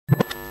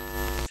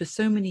for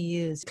so many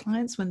years,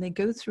 clients, when they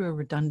go through a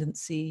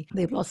redundancy,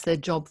 they've lost their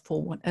job for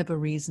whatever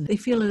reason, they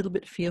feel a little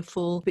bit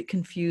fearful, a bit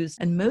confused.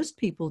 And most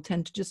people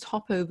tend to just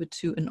hop over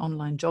to an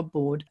online job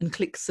board and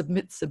click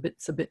submit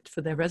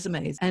for their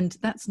resumes. And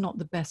that's not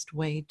the best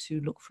way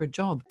to look for a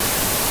job.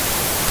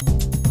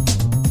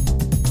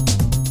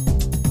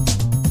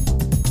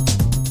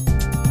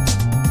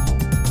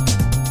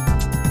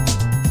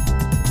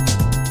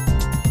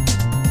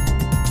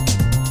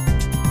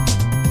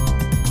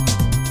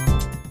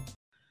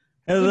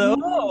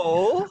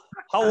 Hello.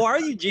 How are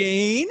you,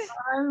 Jane?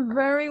 I'm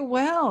very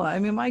well. I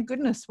mean, my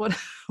goodness, what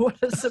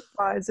a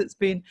surprise it's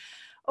been.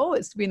 Oh,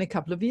 it's been a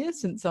couple of years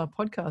since our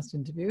podcast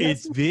interview.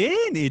 It's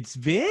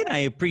been. I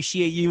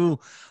appreciate you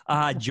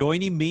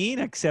joining me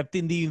and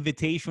accepting the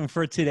invitation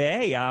for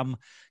today. I'm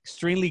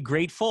extremely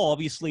grateful.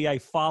 Obviously, I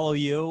follow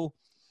you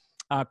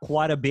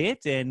quite a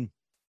bit, and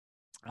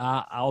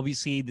I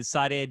obviously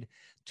decided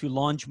to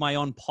launch my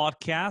own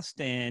podcast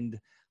and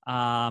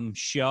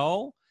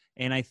show.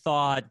 And I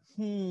thought,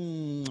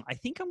 I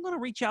think I'm going to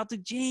reach out to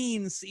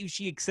Jane and see if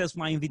she accepts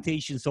my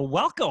invitation. So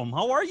welcome.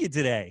 How are you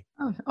today?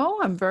 Oh,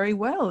 I'm very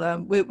well.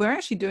 We're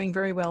actually doing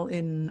very well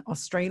in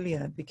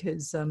Australia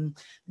because the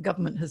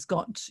government has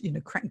got,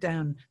 cracked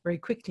down very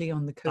quickly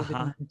on the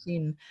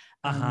COVID-19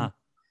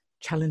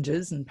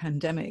 challenges and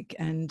pandemic.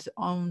 And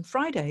on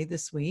Friday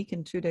this week,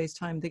 in 2 days'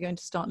 time, they're going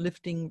to start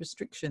lifting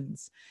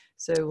restrictions.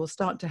 So we'll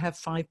start to have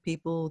 5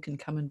 people can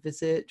come and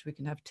visit. We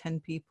can have 10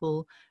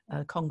 people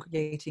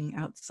congregating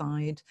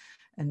outside.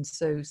 And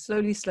so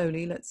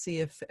slowly, let's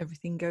see if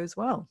everything goes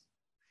well.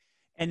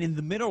 And in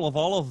the middle of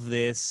all of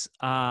this,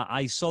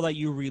 I saw that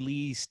you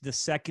released the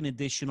second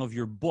edition of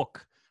your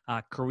book,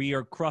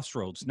 Career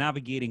Crossroads,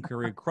 Navigating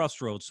Career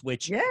Crossroads,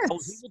 which I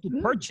was able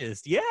to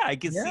purchase. Yeah, I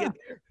can see it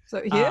there.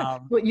 So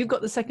what, you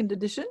got the second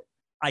edition?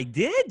 I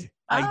did.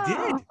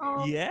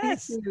 Oh,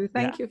 Yes.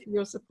 Thank you for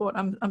your support.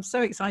 I'm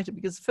so excited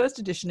because the first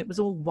edition, it was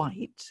all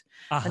white.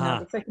 And now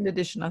the second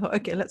edition, I thought,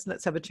 okay,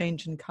 let's have a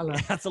change in color.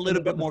 That's a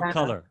little bit more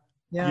color.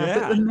 Yeah,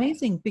 but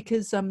amazing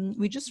because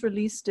we just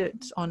released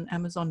it on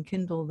Amazon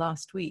Kindle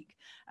last week,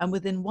 and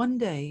within one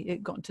day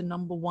it got to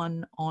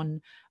 #1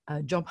 on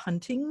job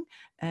hunting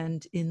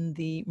and in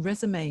the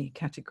resume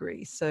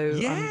category. So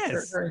I'm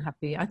very, very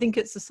happy. I think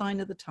it's a sign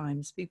of the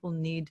times. People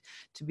need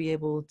to be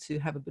able to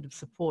have a bit of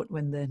support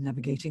when they're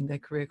navigating their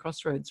career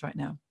crossroads right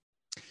now.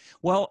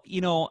 Well,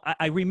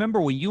 I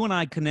remember when you and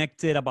I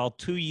connected about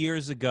 2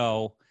 years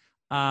ago,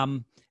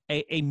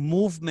 a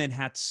movement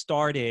had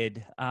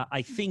started,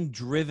 I think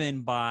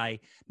driven by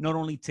not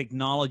only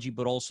technology,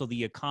 but also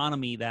the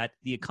economy, that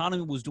the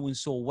economy was doing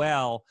so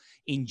well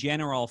in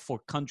general for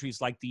countries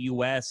like the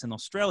US and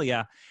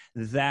Australia,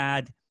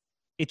 that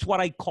it's what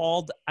I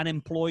called an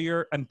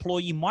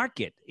employee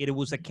market. It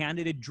was a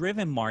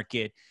candidate-driven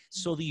market.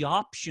 So the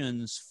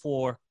options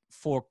for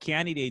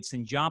candidates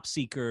and job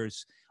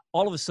seekers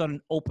all of a sudden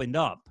opened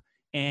up.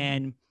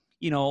 And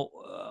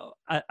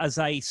as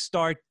I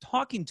start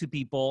talking to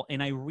people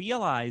and I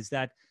realize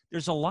that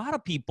there's a lot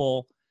of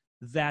people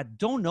that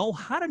don't know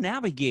how to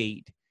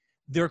navigate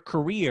their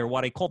career,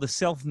 what I call the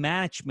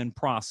self-management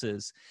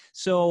process.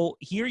 So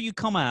here you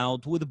come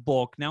out with a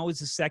book. Now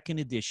it's the second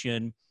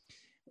edition.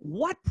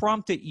 What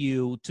prompted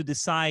you to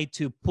decide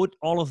to put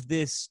all of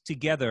this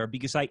together?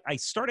 Because I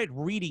started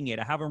reading it.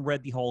 I haven't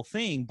read the whole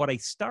thing, but I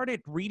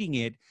started reading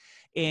it.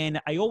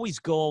 And I always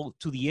go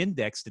to the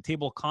index, the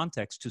table of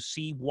contents, to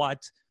see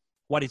what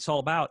it's all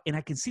about. And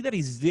I can see that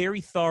he's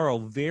very thorough,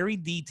 very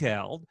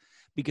detailed,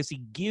 because he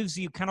gives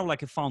you kind of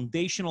like a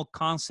foundational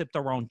concept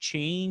around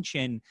change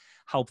and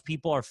how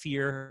people are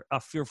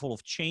fearful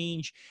of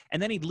change. And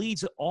then it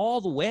leads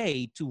all the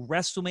way to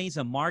resumes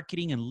and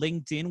marketing and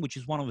LinkedIn, which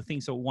is one of the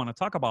things that we want to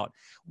talk about.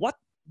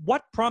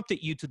 What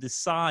prompted you to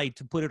decide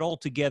to put it all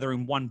together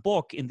in one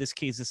book, in this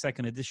case, the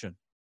second edition?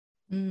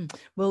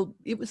 Well,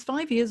 it was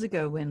 5 years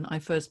ago when I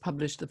first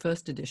published the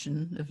first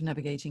edition of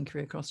Navigating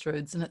Career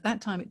Crossroads. And at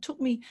that time, it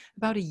took me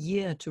about a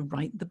year to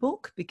write the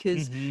book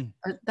because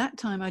at that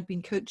time I'd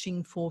been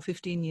coaching for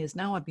 15 years.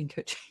 Now I've been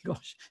coaching,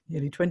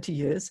 nearly 20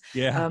 years.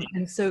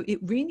 And so it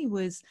really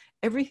was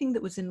everything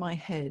that was in my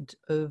head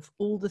of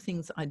all the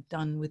things that I'd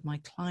done with my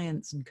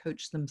clients and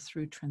coached them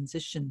through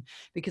transition,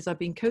 because I've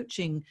been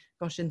coaching,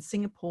 in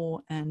Singapore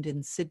and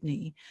in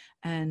Sydney.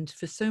 And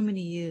for so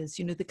many years,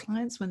 the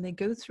clients, when they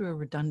go through a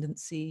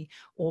redundancy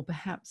or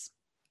perhaps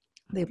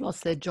they've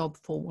lost their job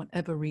for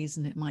whatever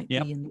reason it might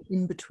be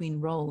in between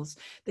roles,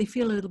 they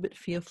feel a little bit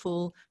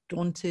fearful,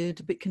 daunted,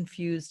 a bit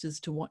confused as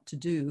to what to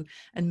do.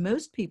 And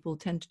most people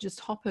tend to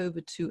just hop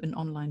over to an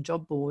online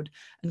job board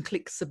and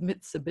click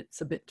submit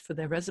for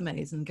their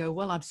resumes and go,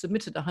 well, I've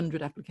submitted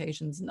 100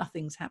 applications,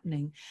 nothing's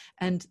happening.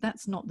 And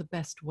that's not the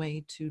best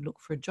way to look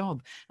for a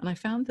job. And I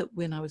found that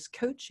when I was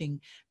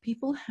coaching,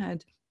 people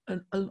had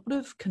a lot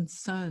of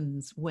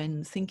concerns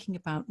when thinking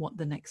about what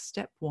the next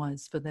step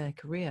was for their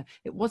career.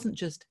 It wasn't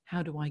just,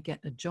 how do I get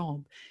a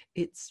job?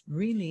 It's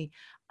really,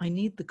 I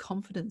need the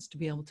confidence to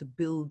be able to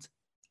build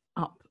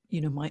up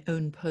my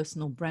own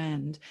personal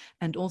brand,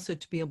 and also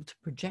to be able to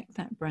project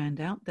that brand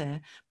out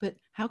there. But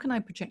how can I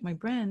project my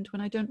brand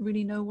when I don't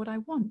really know what I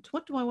want?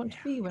 What do I want to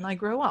be when I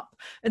grow up?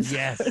 And so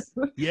Yes.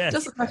 Yes.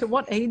 doesn't matter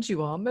what age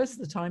you are, most of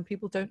the time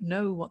people don't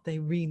know what they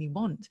really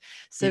want.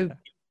 So Yeah.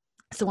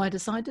 so I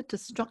decided to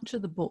structure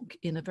the book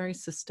in a very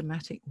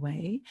systematic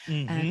way.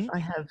 And Mm-hmm. I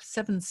have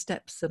 7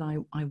 steps that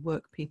I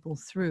work people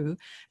through.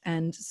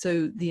 And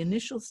so the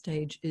initial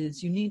stage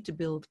is you need to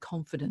build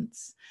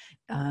confidence.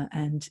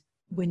 And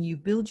when you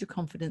build your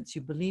confidence,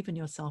 you believe in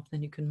yourself,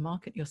 then you can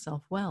market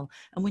yourself well.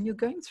 And when you're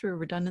going through a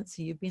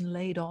redundancy, you've been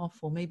laid off,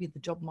 or maybe the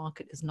job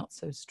market is not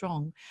so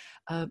strong,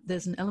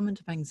 there's an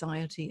element of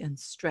anxiety and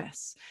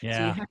stress. So you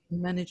Yeah. have to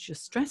manage your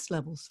stress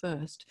levels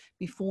first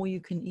before you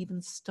can even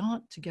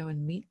start to go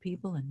and meet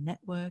people and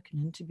network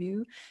and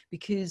interview,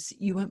 because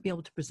you won't be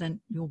able to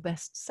present your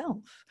best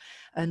self.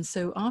 And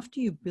so after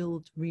you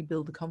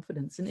rebuild the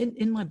confidence, and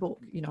in my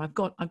book, I've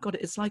got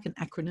it, it's like an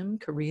acronym,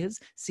 careers,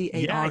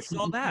 Yeah, I CAREERS.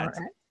 saw that.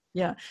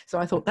 Yeah. So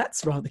I thought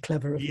that's rather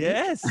clever of me.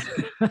 Yes.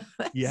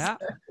 Yeah.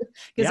 Because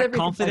Yeah.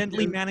 everything I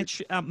Confidently do,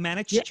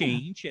 manage yeah,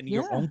 change and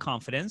your yeah. own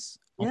confidence.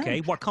 Yeah.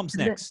 Okay. What comes And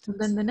then, next? and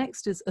then the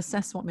next is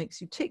assess what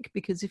makes you tick.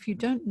 Because if you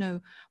don't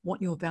know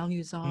what your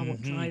values are, what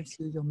Mm-hmm. drives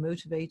you, your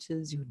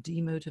motivators, your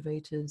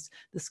demotivators,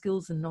 the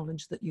skills and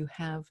knowledge that you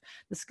have,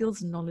 the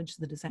skills and knowledge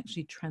that is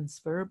actually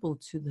transferable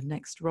to the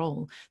next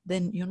role,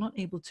 then you're not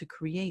able to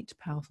create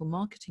powerful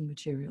marketing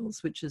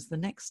materials, which is the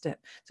next step.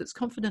 So it's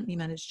confidently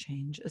manage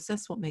change,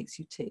 assess what makes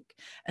you tick,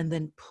 and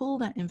then pull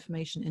that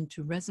information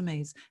into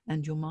resumes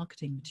and your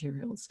marketing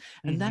materials.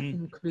 And that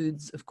Mm-hmm.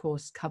 includes, of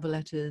course, cover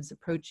letters,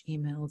 approach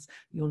emails,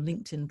 your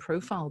LinkedIn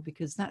profile,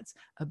 because that's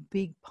a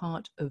big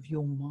part of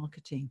your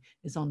marketing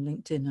is on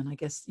LinkedIn. And I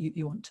guess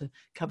you want to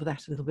cover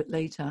that a little bit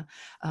later.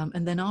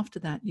 And then after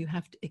that, you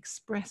have to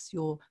express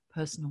your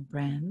personal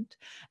brand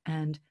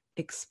and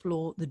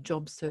explore the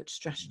job search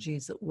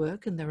strategies that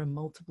work. And there are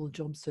multiple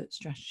job search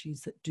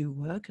strategies that do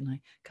work. And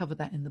I cover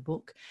that in the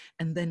book.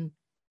 And then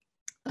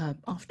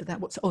after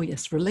that,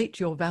 relate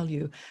your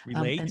value and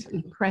Relate.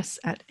 impress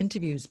at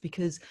interviews,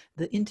 because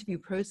the interview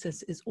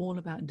process is all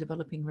about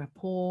developing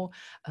rapport,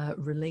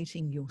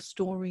 relating your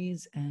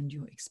stories and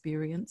your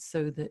experience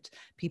so that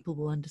people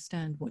will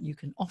understand what you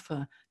can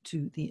offer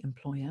to the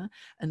employer.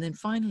 And then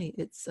finally,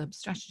 it's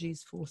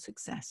strategies for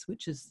success,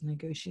 which is the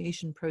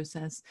negotiation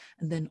process,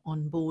 and then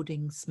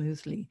onboarding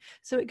smoothly.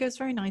 So it goes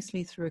very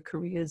nicely through a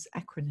careers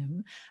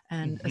acronym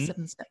and a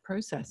Mm-hmm. 7-step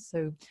process.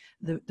 So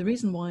the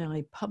reason why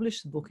I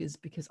published the book is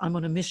because I'm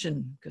on a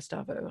mission,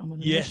 Gustavo. I'm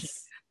on a mission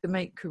Yes. to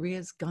make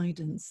careers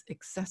guidance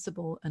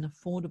accessible and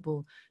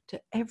affordable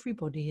to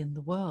everybody in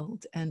the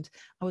world. And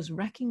I was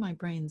racking my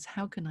brains,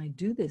 how can I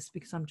do this?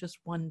 Because I'm just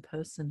one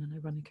person and I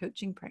run a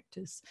coaching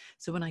practice.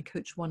 So when I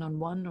coach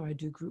one-on-one or I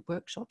do group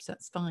workshops,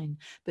 that's fine.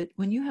 But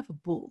when you have a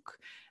book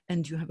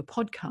and you have a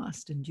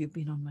podcast, and you've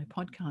been on my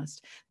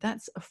podcast,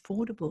 that's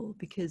affordable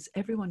because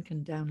everyone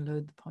can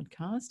download the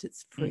podcast.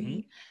 It's Mm-hmm.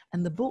 free.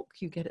 And the book,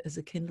 you get it as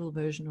a Kindle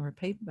version or a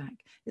paperback.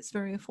 It's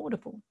very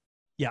affordable.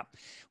 Yeah.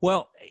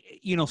 Well,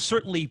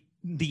 certainly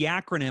the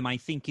acronym, I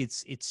think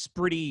it's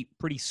pretty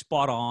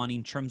spot on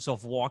in terms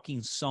of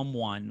walking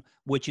someone,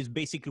 which is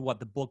basically what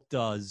the book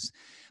does.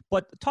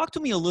 But talk to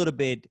me a little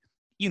bit,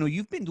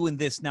 you've been doing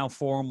this now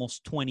for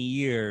almost 20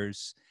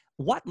 years.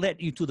 What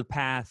led you to the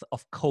path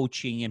of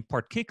coaching, and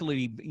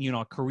particularly,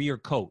 a career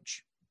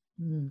coach?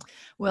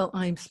 Well,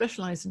 I'm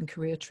specialized in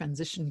career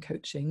transition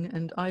coaching,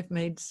 and I've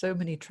made so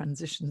many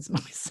transitions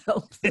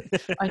myself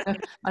that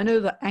I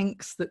know the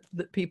angst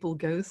that people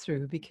go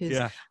through, because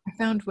Yeah. I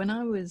found when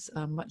I was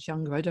much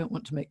younger, I don't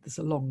want to make this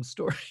a long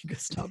story,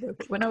 Gustavo,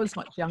 but when I was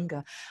much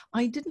younger,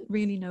 I didn't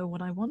really know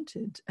what I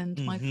wanted.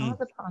 And my Mm-hmm.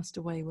 father passed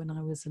away when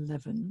I was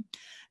 11,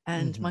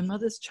 and Mm-hmm. my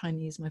mother's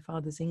Chinese, my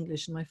father's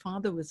English, and my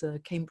father was a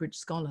Cambridge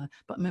scholar,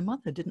 but my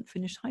mother didn't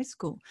finish high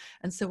school.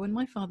 And so when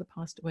my father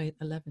passed away at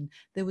 11,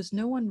 there was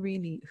no one really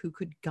who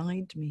could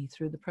guide me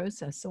through the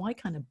process. So I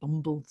kind of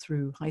bumbled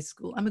through high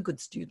school. I'm a good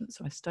student,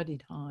 so I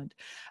studied hard.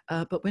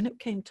 But when it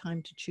came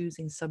time to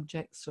choosing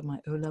subjects for my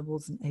O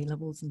levels and A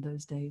levels in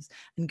those days,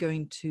 and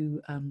going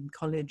to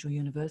college or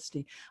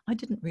university, I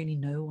didn't really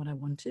know what I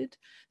wanted.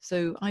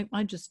 So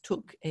I just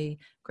took a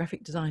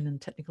graphic design and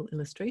technical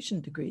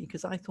illustration degree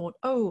because I thought,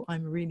 oh,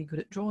 I'm really good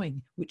at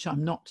drawing, which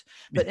I'm not.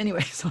 But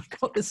anyway, so I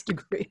got this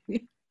degree.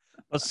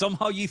 But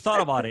somehow you thought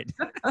about it.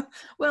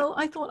 Well,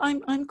 I thought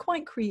I'm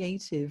quite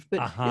creative,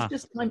 but it's Uh-huh.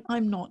 just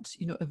I'm not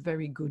a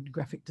very good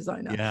graphic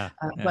designer, Yeah.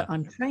 but Yeah.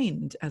 I'm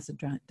trained as a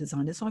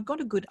designer, so I've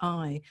got a good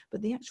eye.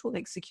 But the actual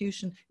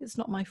execution, it's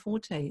not my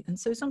forte, and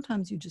so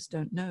sometimes you just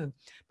don't know.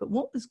 But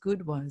what was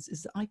good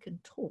is that I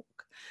could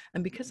talk,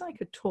 and because I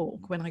could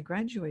talk, when I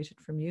graduated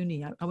from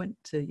uni, I went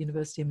to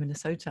University of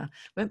Minnesota,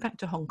 went back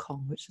to Hong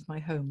Kong, which is my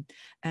home,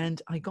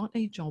 and I got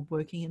a job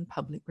working in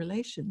public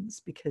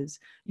relations because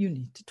you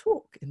need to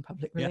talk in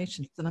public Yeah.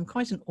 relations, and I'm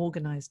quite an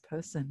organized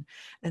person.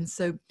 And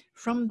so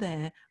from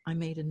there, I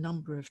made a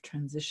number of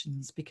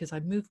transitions because I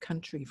moved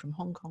country from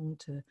Hong Kong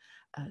to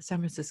San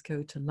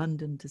Francisco to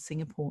London to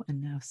Singapore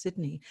and now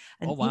Sydney. Oh,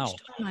 And each wow.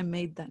 time I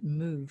made that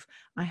move,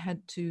 I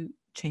had to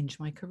change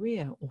my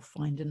career or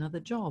find another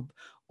job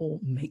or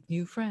make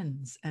new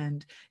friends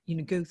and,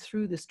 go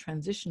through this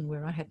transition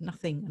where I had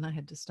nothing and I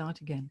had to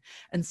start again.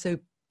 And so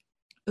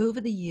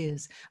over the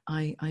years,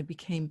 I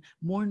became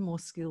more and more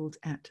skilled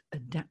at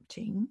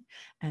adapting,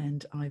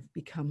 and I've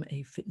become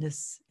a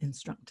fitness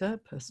instructor,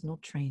 personal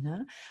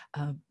trainer.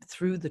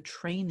 Through the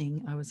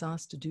training, I was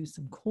asked to do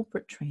some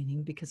corporate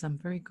training because I'm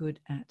very good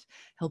at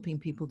helping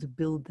people to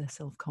build their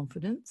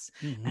self-confidence,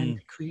 and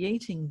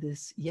creating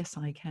this Yes,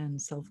 I Can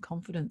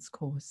self-confidence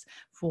course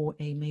for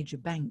a major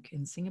bank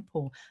in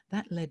Singapore.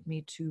 That led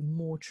me to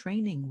more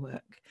training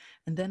work.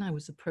 And then I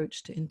was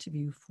approached to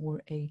interview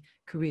for a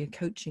career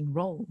coaching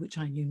role, which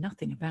I knew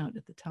nothing about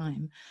at the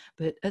time.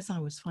 But as I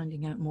was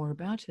finding out more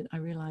about it, I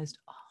realized,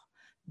 oh,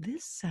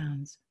 this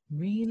sounds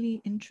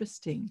really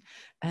interesting.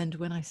 And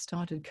when I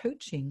started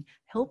coaching,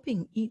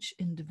 helping each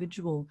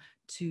individual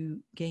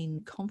to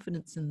gain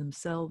confidence in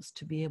themselves,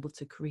 to be able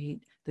to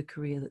create the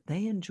career that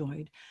they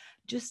enjoyed,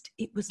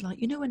 it was like,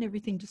 when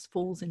everything just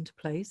falls into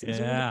place. It was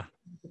all a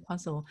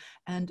puzzle.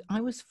 And I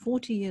was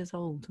 40 years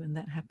old when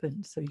that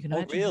happened. So you can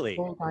imagine really?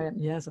 how old I am.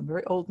 Yes, I'm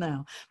very old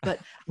now. But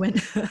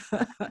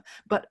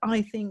but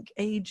I think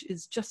age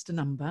is just a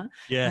number.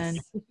 Yes. And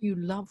if you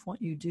love what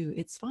you do,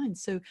 it's fine.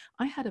 So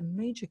I had a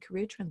major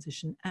career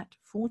transition at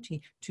 40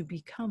 to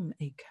become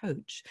a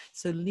coach.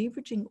 So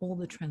leveraging all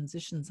the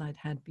transitions I'd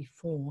had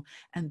before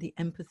and the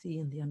empathy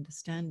and the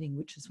understanding,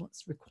 which is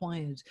what's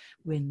required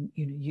when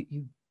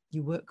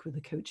you work with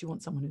a coach, you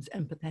want someone who's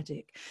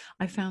empathetic.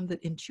 I found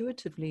that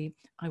intuitively,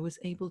 I was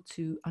able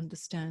to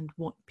understand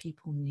what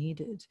people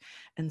needed.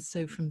 And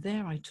so from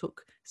there, I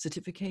took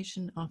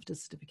certification after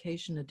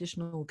certification,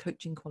 additional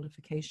coaching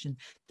qualification,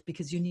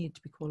 because you need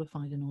to be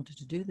qualified in order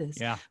to do this.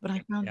 Yeah. But I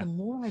found the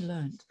more I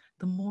learned,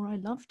 the more I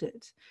loved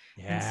it.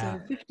 Yeah.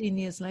 And so 15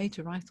 years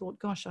later, I thought,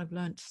 gosh, I've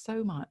learned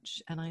so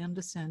much and I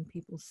understand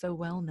people so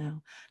well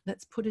now.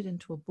 Let's put it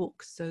into a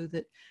book so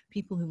that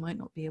people who might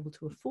not be able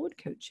to afford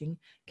coaching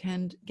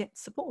can get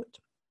support.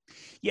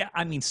 Yeah,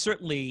 I mean,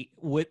 certainly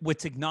with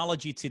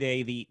technology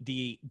today,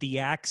 the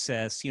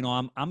access,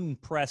 I'm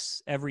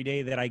impressed every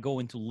day that I go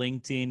into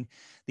LinkedIn,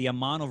 the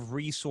amount of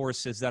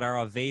resources that are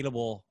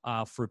available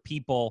for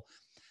people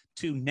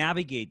to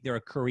navigate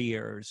their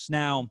careers.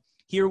 Now,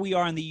 here we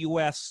are in the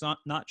US,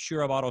 not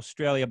sure about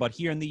Australia, but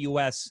here in the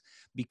US,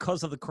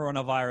 because of the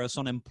coronavirus,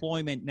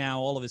 unemployment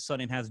now all of a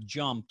sudden has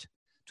jumped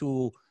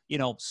to,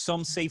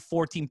 some say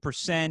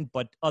 14%,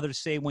 but others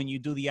say when you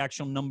do the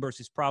actual numbers,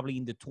 it's probably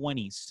in the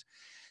 20s.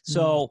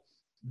 So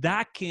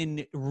that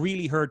can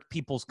really hurt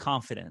people's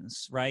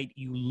confidence, right?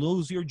 You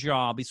lose your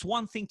job. It's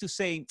one thing to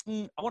say,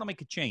 I want to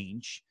make a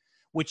change,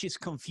 which is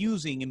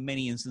confusing in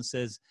many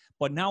instances,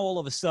 but now all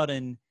of a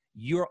sudden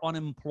you're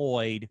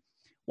unemployed.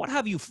 What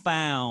have you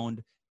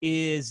found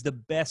is the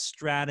best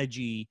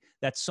strategy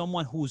that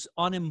someone who's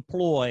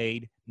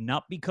unemployed,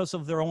 not because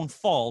of their own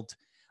fault,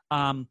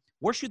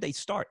 where should they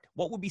start?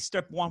 What would be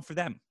step one for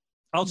them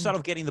outside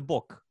of getting the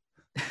book?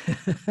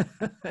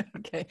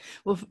 Okay.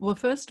 Well,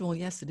 first of all,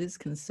 yes, it is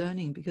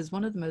concerning because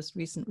one of the most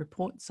recent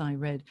reports I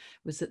read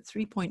was that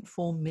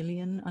 3.4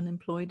 million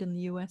unemployed in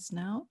the US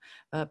now.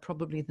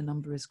 Probably the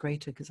number is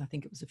greater because I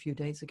think it was a few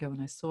days ago when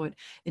I saw it.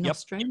 In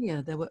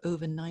Australia, there were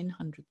over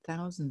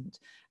 900,000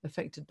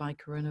 affected by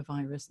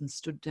coronavirus and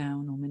stood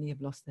down, or many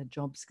have lost their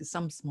jobs because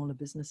some smaller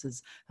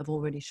businesses have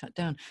already shut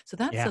down. So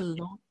that's a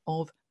lot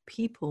of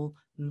people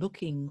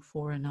looking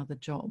for another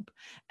job.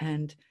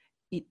 And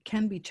it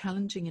can be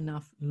challenging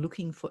enough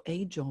looking for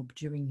a job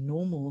during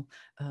normal,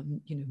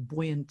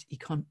 buoyant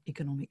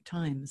economic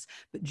times.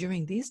 But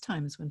during these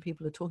times when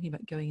people are talking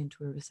about going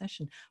into a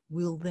recession,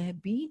 will there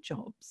be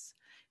jobs?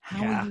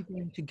 How are you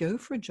going to go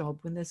for a job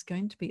when there's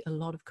going to be a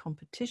lot of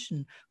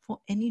competition for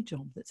any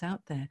job that's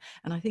out there?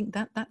 And I think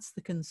that's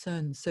the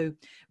concern. So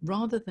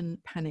rather than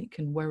panic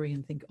and worry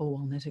and think, oh,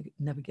 I'll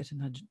never get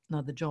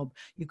another job,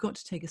 you've got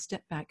to take a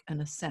step back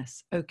and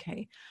assess,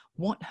 okay,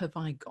 what have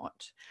I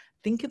got?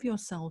 Think of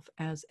yourself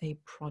as a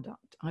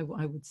product. I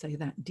would say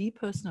that.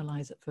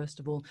 Depersonalize it, first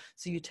of all,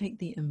 so you take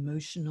the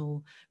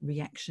emotional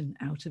reaction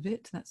out of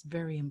it. That's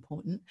very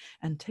important.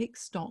 And take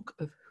stock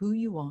of who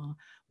you are,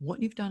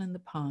 what you've done in the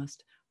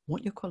past,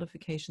 what your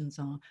qualifications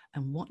are,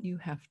 and what you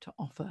have to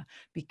offer.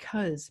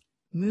 Because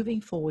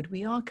moving forward,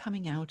 we are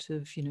coming out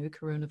of,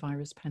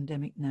 coronavirus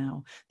pandemic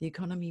now. The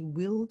economy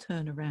will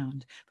turn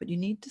around, but you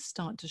need to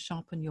start to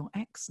sharpen your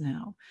axe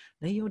now.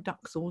 Lay your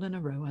ducks all in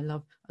a row. I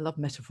love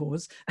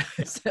metaphors.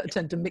 I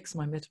tend to mix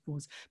my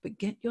metaphors, but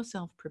get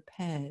yourself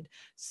prepared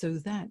so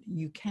that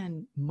you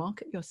can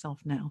market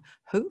yourself now,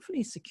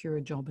 hopefully secure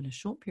a job in a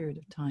short period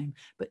of time.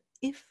 But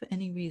if for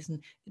any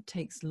reason it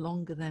takes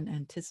longer than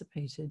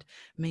anticipated,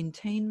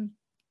 maintain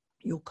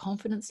your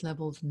confidence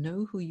levels,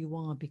 know who you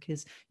are,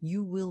 because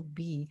you will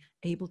be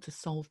able to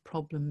solve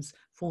problems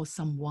for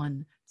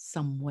someone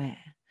somewhere.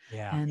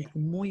 Yeah. And the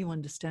more you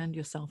understand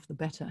yourself, the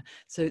better.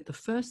 So the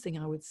first thing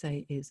I would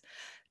say is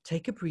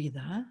take a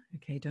breather.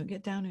 Okay, don't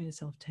get down on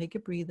yourself. Take a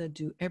breather,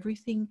 do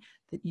everything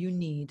that you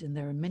need. And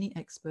there are many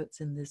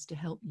experts in this to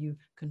help you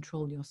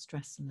control your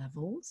stress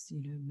levels,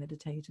 you know,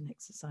 meditate and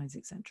exercise,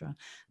 etc.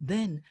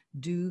 Then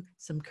do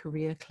some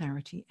career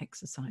clarity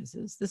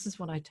exercises. This is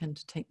what I tend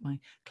to take my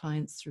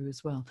clients through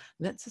as well.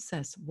 Let's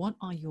assess what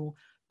are your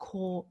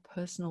core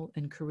personal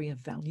and career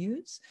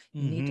values.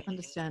 You need to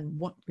understand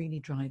what really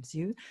drives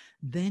you.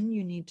 Then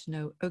you need to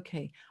know,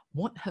 okay,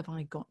 what have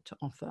I got to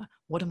offer?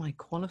 What am I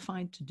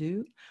qualified to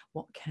do?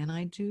 What can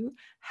I do?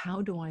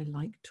 How do I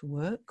like to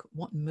work?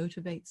 What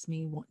motivates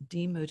me? What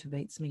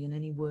demotivates me in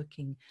any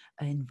working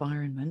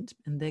environment?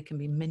 And there can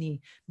be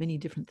many, many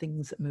different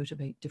things that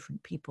motivate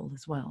different people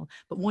as well.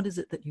 But what is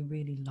it that you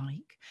really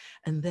like?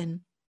 And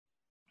then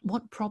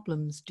what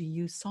problems do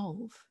you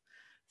solve?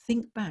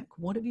 Think back,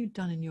 what have you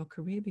done in your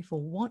career before?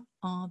 What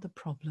are the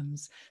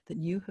problems that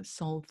you have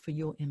solved for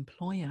your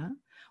employer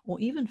or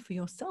even for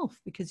yourself?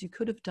 Because you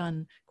could have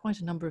done quite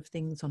a number of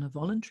things on a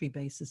voluntary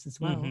basis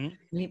as well.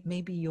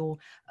 Maybe you're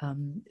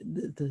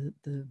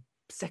the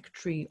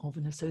secretary of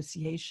an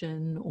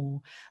association,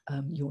 or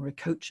you're a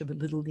coach of a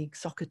little league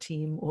soccer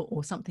team,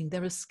 or something.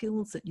 There are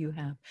skills that you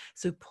have.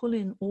 So pull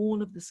in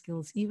all of the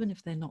skills, even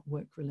if they're not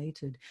work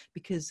related,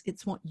 because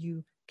it's what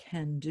you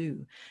can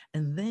do.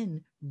 And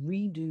then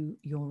redo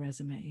your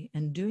resume.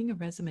 And doing a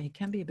resume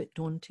can be a bit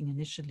daunting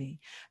initially.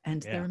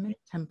 And there are many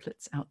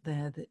templates out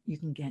there that you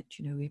can get.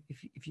 You know,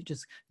 if you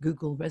just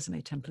Google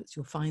resume templates,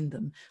 you'll find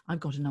them.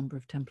 I've got a number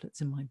of templates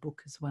in my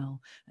book as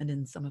well, and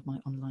in some of my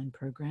online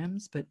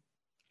programs, but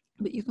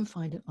you can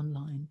find it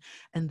online.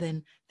 And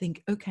then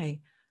think,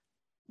 okay,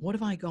 what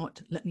have I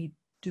got? Let me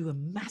do a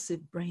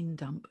massive brain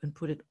dump and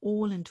put it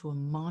all into a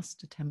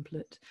master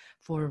template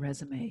for a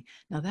resume.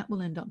 Now that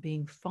will end up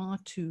being far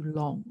too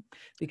long,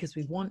 because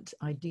we want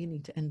ideally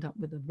to end up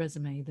with a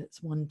resume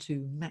that's 1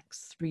 to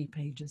max 3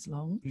 pages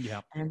long.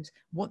 And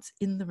what's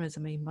in the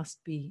resume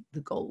must be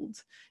the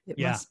gold. It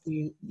must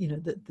be, you know,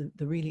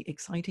 the really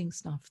exciting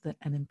stuff that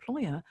an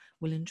employer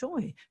will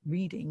enjoy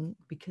reading,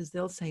 because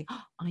they'll say,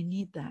 oh, I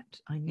need that.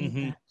 I need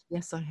that.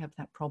 Yes, I have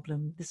that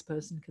problem. This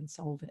person can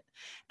solve it.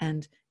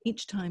 And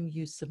each time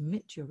you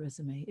submit your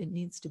resume, it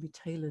needs to be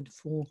tailored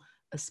for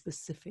a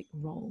specific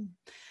role.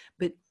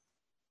 But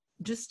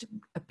just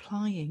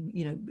applying,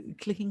 you know,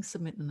 clicking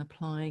submit and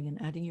applying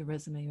and adding your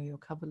resume or your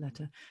cover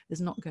letter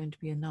is not going to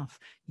be enough.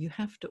 You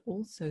have to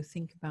also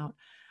think about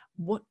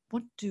what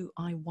do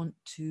I want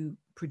to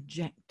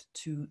project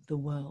to the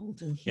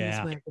world? And here's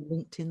where the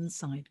LinkedIn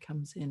side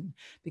comes in,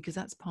 because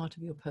that's part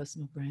of your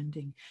personal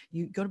branding.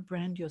 You've got to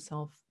brand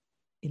yourself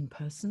in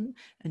person,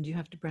 and you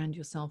have to brand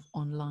yourself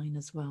online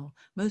as well.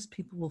 Most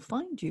people will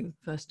find you,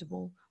 first of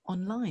all,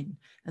 online,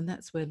 and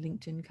that's where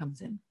LinkedIn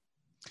comes in.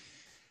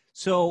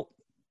 So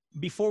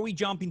before we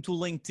jump into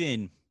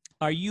LinkedIn,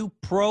 are you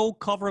pro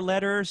cover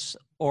letters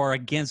or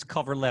against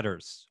cover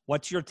letters?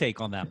 What's your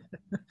take on that?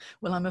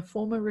 Well, I'm a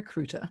former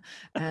recruiter,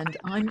 and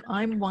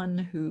I'm one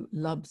who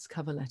loves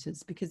cover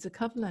letters, because a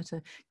cover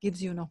letter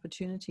gives you an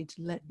opportunity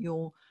to let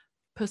your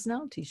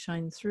personality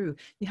shine through.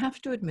 You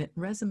have to admit,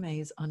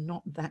 resumes are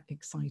not that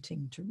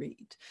exciting to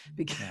read,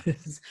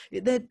 because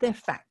they're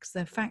facts.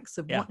 They're facts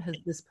of what has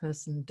this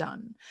person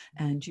done,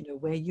 and you know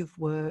where you've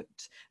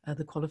worked,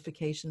 the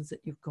qualifications that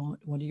you've got,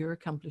 what are your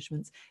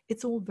accomplishments.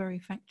 It's all very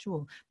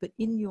factual. But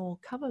in your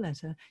cover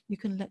letter, you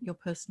can let your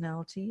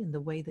personality and the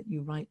way that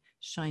you write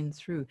shine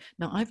through.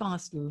 Now, I've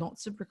asked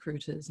lots of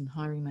recruiters and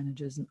hiring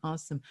managers and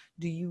asked them,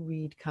 do you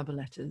read cover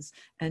letters?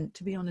 And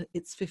to be honest,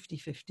 it's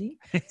 50-50.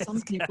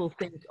 Some people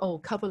think, oh,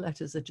 cover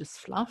letters are just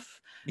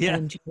fluff,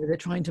 and you know, they're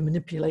trying to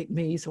manipulate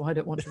me, so I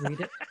don't want to read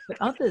it. But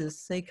others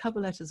say cover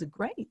letters are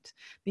great,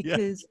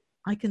 because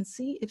I can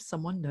see if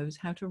someone knows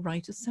how to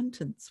write a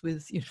sentence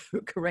with, you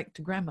know,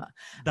 correct grammar.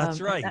 That's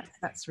right.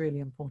 That's really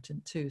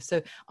important too.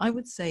 So I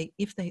would say,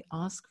 if they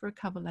ask for a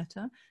cover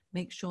letter,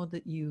 make sure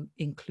that you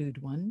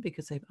include one,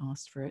 because they've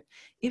asked for it.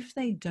 If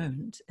they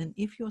don't, and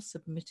if you're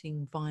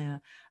submitting via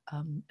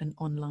an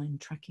online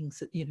tracking,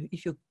 you know,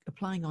 if you're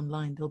applying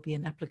online, there'll be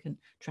an applicant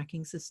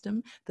tracking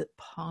system that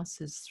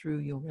passes through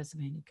your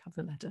resume and your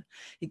cover letter.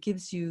 It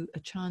gives you a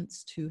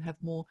chance to have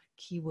more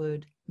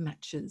keyword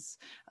matches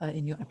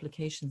in your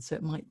application. So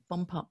it might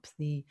bump up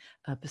the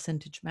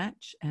percentage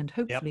match, and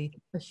hopefully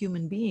a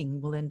human being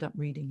will end up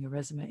reading your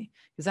resume,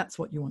 because that's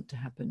what you want to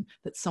happen,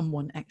 that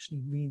someone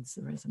actually reads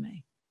the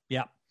resume.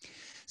 Yeah.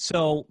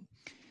 So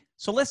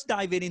let's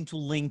dive into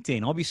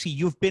LinkedIn. Obviously,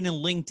 you've been in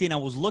LinkedIn. I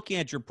was looking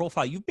at your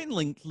profile. You've been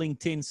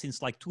LinkedIn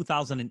since like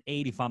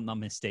 2008, if I'm not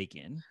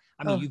mistaken.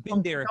 I mean, you've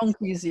been there.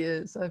 Donkey's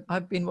years.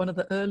 I've been one of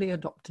the early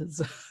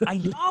adopters. I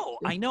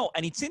know.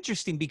 And it's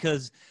interesting,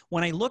 because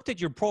when I looked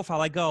at your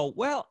profile, I go,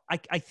 well,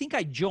 I think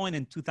I joined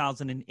in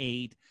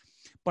 2008,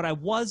 but I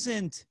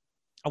wasn't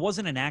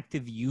an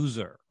active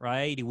user,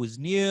 right? It was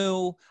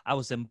new. I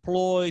was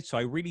employed, so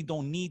I really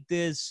don't need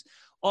this.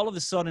 All of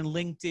a sudden,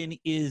 LinkedIn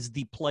is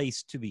the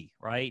place to be,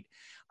 right?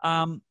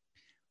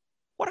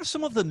 What are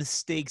some of the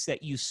mistakes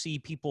that you see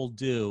people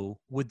do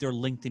with their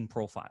LinkedIn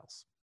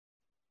profiles?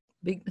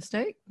 Big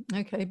mistake.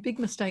 Okay. Big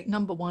mistake.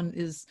 Number one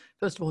is,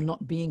 first of all,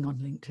 not being on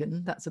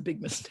LinkedIn. That's a big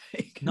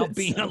mistake. Not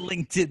being on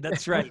LinkedIn.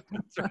 That's right.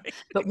 That's right.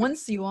 But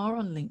once you are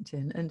on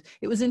LinkedIn, and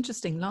it was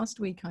interesting, last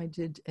week I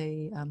did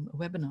a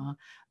webinar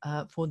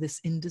for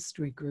this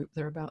industry group.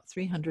 There are about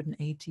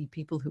 380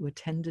 people who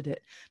attended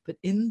it. But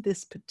in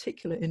this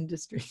particular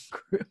industry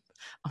group,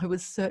 I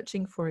was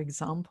searching for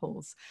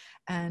examples.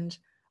 And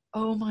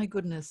oh my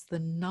goodness, the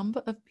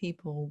number of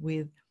people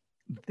with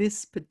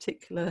this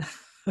particular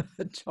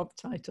job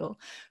title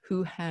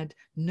who had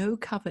no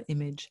cover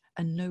image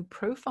and no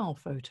profile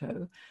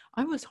photo,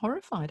 I was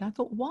horrified. I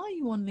thought, why are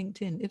you on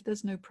LinkedIn if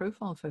there's no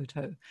profile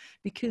photo?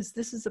 Because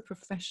this is a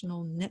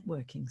professional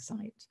networking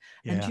site.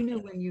 Yeah. And you know,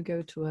 when you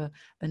go to a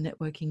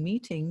networking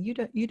meeting,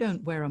 you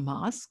don't wear a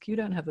mask, you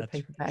don't have a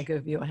paper bag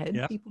over your head.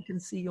 Yep. People can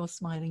see your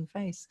smiling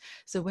face.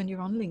 So when you're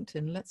on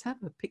LinkedIn, let's have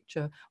a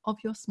picture of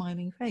your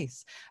smiling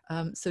face.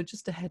 So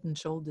just a head and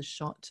shoulders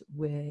shot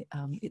where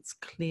it's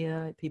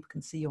clear, people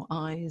can see your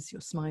eyes,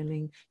 you're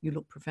smiling, you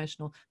look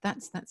professional.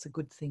 That's a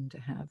good thing to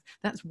have.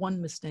 That's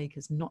one mistake,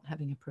 is not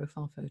having a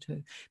profile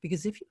photo.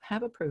 Because if you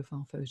have a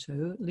profile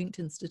photo,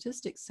 LinkedIn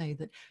statistics say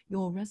that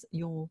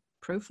your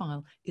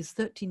profile is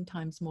 13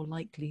 times more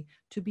likely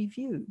to be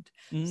viewed.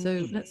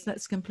 So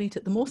let's complete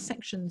it. The more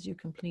sections you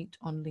complete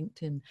on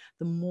LinkedIn,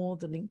 the more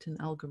the LinkedIn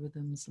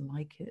algorithms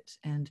like it,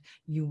 and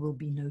you will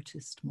be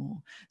noticed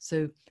more.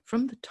 So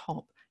from the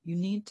top, you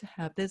need to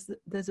have,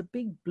 there's a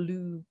big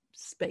blue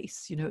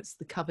space, you know, it's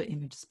the cover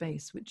image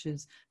space, which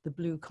is the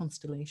blue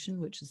constellation,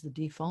 which is the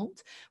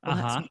default. Well,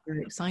 that's not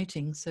very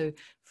exciting. So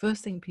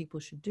first thing people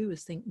should do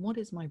is think, what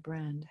is my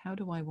brand? How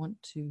do I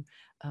want to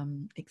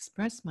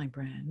express my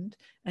brand?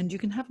 And you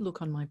can have a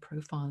look on my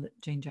profile at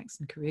Jane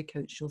Jackson Career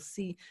Coach. You'll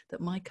see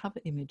that my cover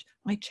image,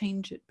 I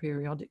change it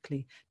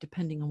periodically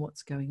depending on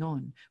what's going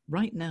on.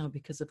 Right now,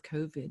 because of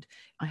COVID,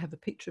 I have a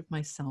picture of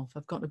myself.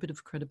 I've got a bit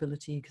of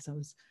credibility because I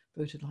was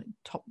voted like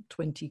top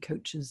 20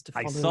 coaches to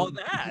follow. I saw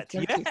that.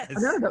 Yes. I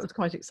know, that was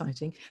quite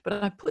exciting, but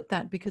I put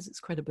that because it's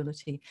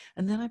credibility.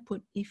 And then I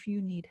put, if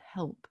you need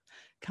help,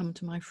 come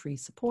to my free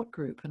support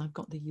group. And I've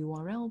got the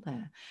URL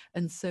there.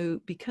 And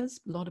so because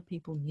a lot of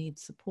people need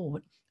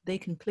support, they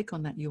can click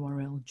on that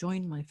URL,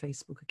 join my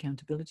Facebook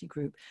accountability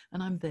group,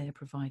 and I'm there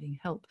providing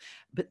help.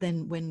 But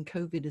then when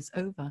COVID is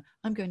over,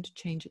 I'm going to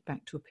change it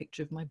back to a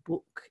picture of my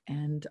book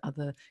and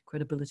other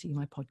credibility,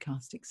 my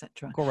podcast,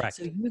 etc. Correct.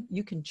 So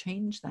you can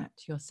change that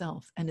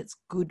yourself, and it's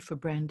good for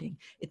branding.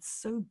 It's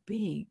so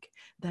big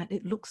that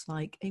it looks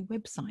like a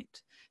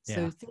website.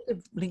 So think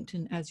of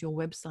LinkedIn as your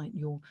website,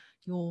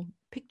 your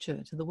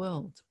picture to the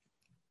world.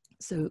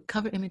 So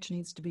cover image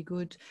needs to be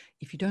good.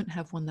 If you don't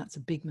have one, that's a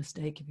big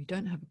mistake. If you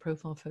don't have a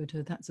profile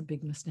photo, that's a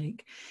big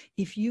mistake.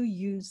 If you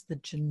use the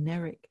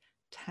generic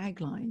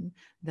tagline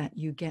that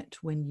you get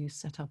when you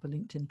set up a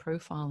LinkedIn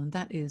profile, and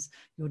that is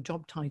your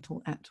job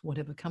title at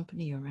whatever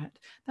company you're at,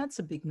 that's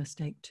a big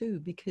mistake too,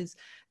 because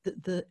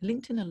the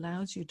LinkedIn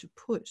allows you to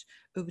put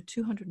over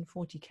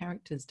 240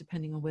 characters,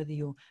 depending on whether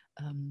you're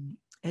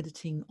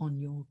editing on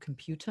your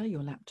computer,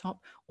 your laptop,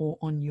 or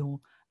on your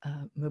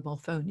mobile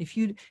phone. If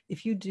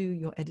you do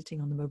your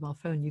editing on the mobile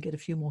phone, you get a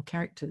few more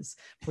characters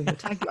for your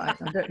tagline.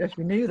 I don't know if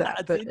you knew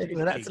that, but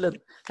anyway,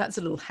 that's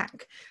a little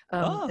hack.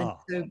 And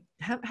so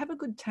have a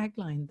good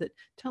tagline that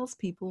tells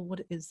people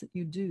what it is that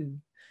you do.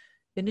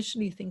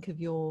 Initially, think of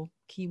your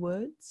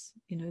keywords,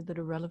 you know, that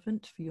are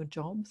relevant for your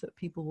job that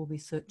people will be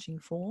searching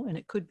for. And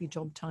it could be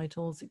job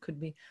titles, it could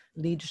be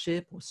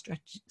leadership or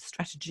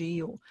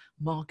strategy or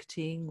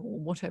marketing or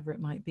whatever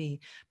it might be.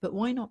 But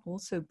why not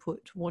also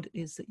put what it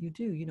is that you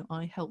do? You know,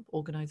 I help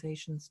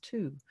organizations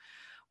too,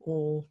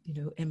 or, you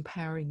know,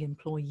 empowering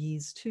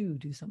employees to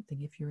do something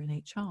if you're in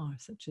HR,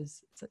 such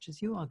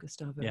as you are,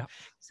 Gustavo. Yeah.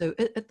 So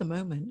at the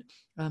moment,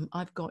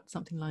 I've got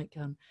something like,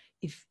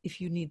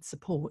 if you need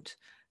support,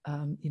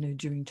 you know,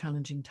 during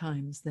challenging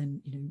times, then,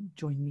 you know,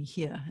 join me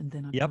here. And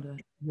then I've got a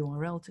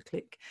URL to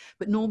click.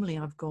 But normally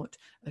I've got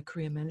a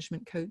career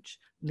management coach,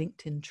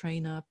 LinkedIn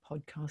trainer,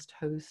 podcast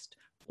host,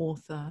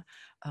 author,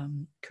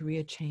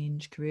 career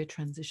change, career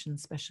transition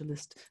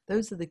specialist.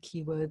 Those are the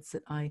keywords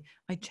that I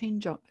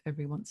change up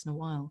every once in a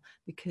while,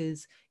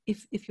 because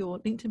if your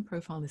LinkedIn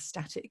profile is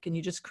static and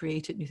you just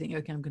create it and you think,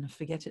 okay, I'm going to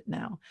forget it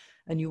now,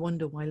 and you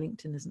wonder why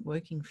LinkedIn isn't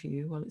working for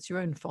you, well, it's your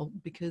own fault,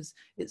 because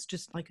it's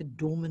just like a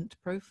dormant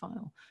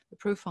profile. The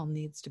profile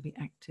needs to be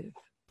active.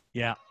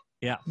 Yeah.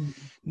 Yeah.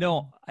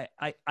 No,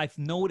 I've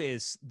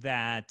noticed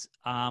that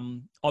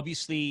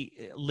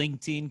obviously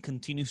LinkedIn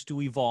continues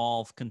to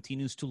evolve,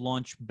 continues to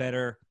launch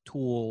better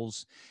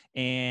tools.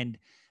 And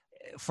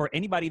for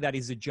anybody that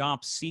is a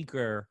job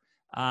seeker,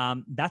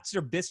 that's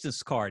their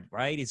business card,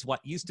 right? It's what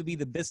used to be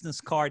the business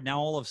card.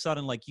 Now, all of a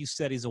sudden, like you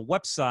said, is a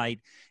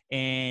website,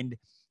 and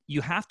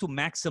you have to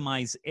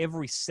maximize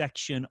every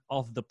section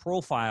of the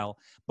profile,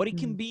 but it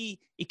can be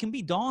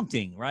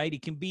daunting, right?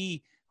 It can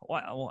be,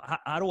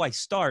 how do I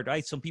start?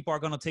 Right? Some people are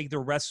going to take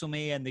their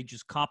resume and they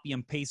just copy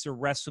and paste their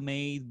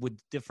resume with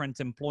different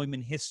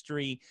employment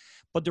history.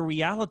 But the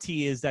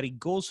reality is that it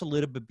goes a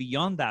little bit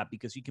beyond that,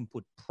 because you can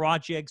put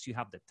projects, you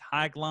have the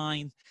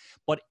taglines,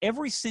 but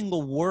every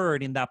single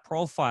word in that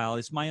profile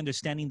is my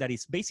understanding that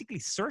it's basically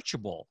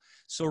searchable.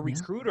 So Yeah.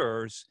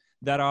 recruiters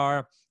that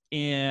are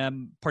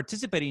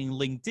participating in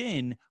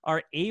LinkedIn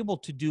are able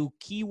to do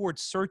keyword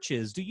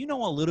searches. Do you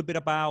know a little bit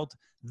about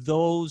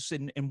those,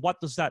 and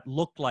what does that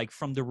look like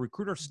from the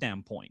recruiter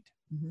standpoint?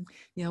 Mhm.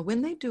 Yeah,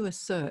 when they do a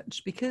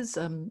search, because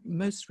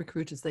most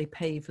recruiters, they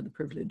pay for the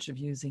privilege of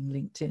using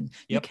LinkedIn.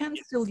 You Yep. can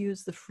still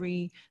use the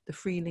free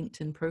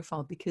LinkedIn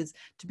profile, because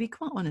to be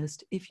quite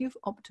honest, if you've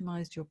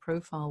optimized your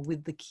profile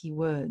with the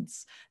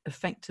keywords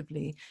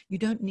effectively, you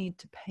don't need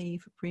to pay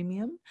for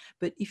premium.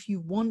 But if you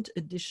want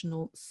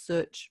additional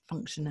search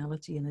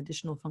functionality and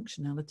additional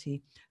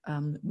functionality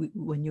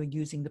when you're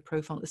using the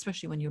profile,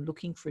 especially when you're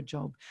looking for a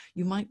job,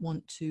 you might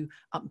want to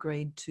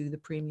upgrade to the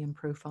premium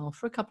profile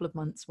for a couple of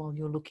months while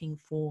you're looking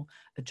for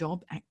a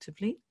job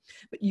actively.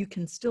 But you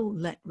can still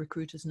let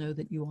recruiters know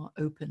that you are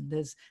open.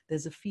 There's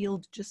a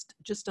field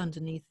just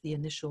underneath the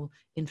initial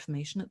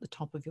information at the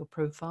top of your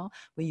profile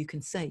where you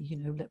can say,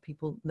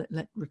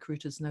 let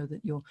recruiters know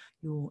that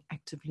you're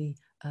actively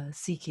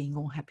seeking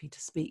or happy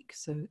to speak.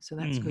 So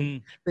that's good.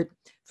 Mm-hmm. But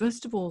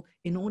first of all,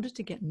 in order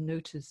to get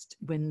noticed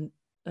when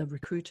a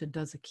recruiter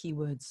does a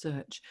keyword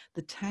search,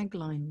 the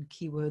tagline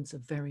keywords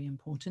are very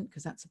important,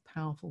 because that's a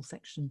powerful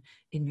section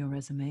in your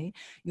resume.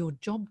 Your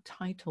job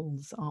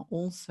titles are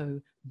also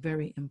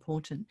very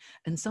important.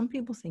 And some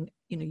people think,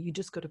 you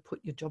just got to put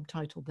your job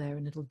title there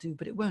and it'll do,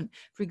 but it won't.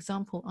 For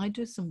example, I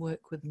do some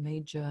work with a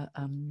major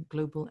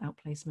global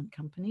outplacement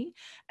company,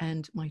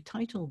 and my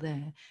title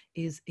there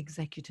is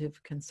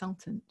executive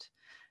consultant.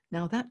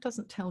 Now, that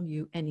doesn't tell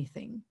you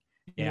anything.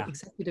 Yeah.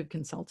 Executive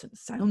consultant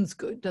sounds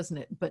good, doesn't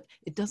it? But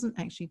it doesn't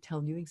actually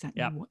tell you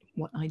exactly Yep.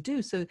 what I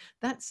do. So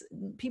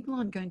people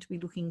aren't going to be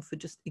looking for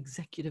just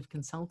executive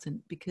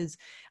consultant, because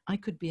I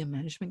could be a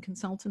management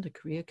consultant, a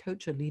career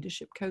coach, a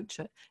leadership coach,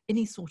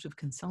 any sort of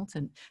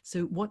consultant.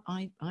 So what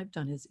I've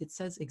done is, it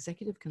says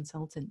executive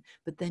consultant,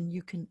 but then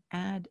you can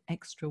add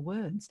extra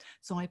words.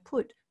 So I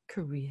put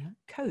career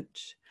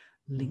coach,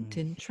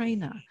 LinkedIn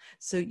trainer.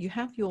 So you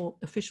have your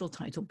official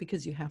title,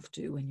 because you have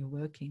to when you're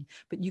working,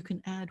 but you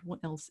can add what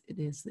else it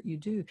is that you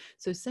do.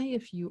 So say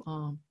if you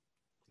are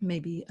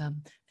maybe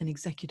an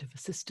executive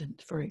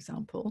assistant, for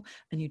example,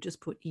 and you just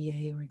put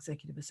EA or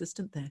executive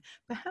assistant there,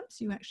 perhaps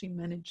you actually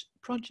manage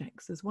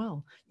projects as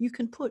well. You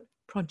can put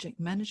project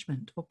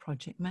management or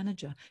project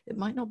manager. It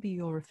might not be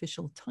your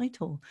official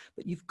title,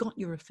 but you've got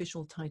your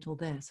official title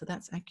there. So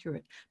that's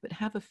accurate, but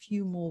have a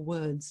few more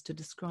words to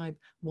describe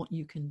what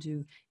you can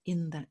do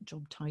in that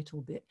job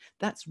title bit.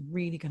 That's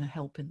really going to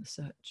help in the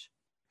search.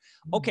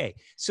 Okay,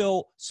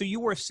 so you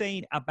were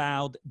saying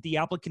about the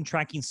applicant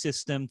tracking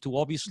system to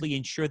obviously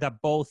ensure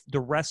that both the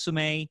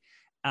resume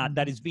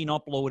that is being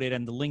uploaded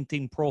and the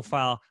LinkedIn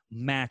profile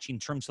match in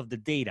terms of the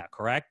data,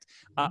 correct?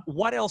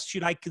 What else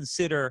should I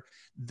consider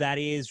that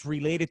is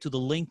related to the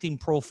LinkedIn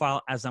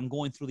profile as I'm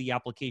going through the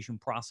application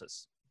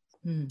process?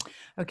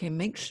 Okay,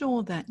 make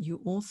sure that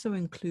you also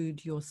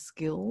include your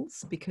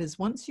skills, because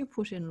once you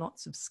put in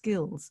lots of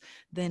skills,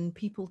 then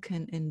people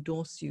can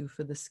endorse you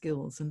for the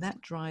skills, and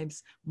that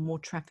drives more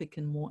traffic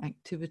and more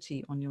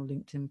activity on your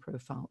LinkedIn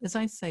profile. As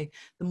I say,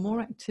 the more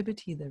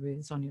activity there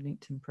is on your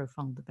LinkedIn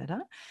profile, the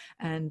better.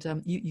 And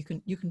you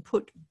can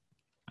put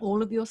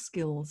all of your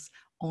skills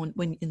on,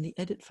 when in the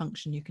edit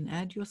function, you can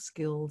add your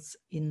skills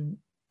in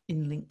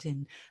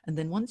LinkedIn. And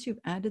then once you've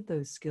added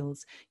those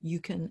skills,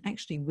 you can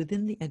actually,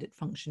 within the edit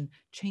function,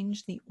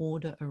 change the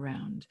order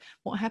around.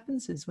 What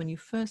happens is, when you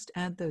first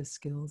add those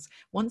skills,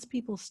 once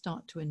people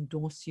start to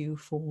endorse you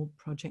for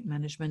project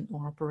management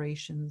or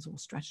operations or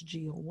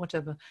strategy or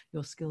whatever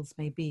your skills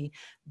may be,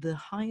 the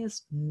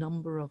highest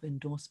number of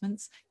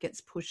endorsements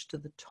gets pushed to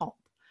the top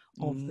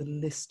of the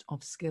list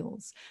of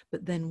skills.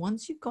 But then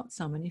once you've got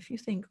some, and if you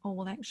think, oh,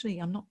 well, actually,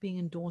 I'm not being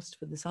endorsed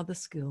for this other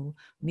skill,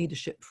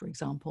 leadership, for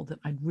example, that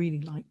I'd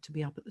really like to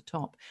be up at the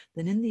top,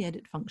 then in the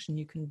edit function,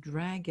 you can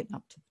drag it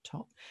up to the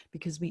top,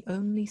 because we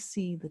only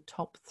see the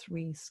top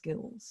 3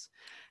 skills.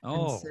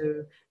 And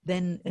so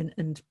then,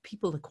 and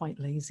people are quite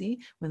lazy.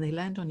 When they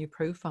land on your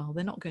profile,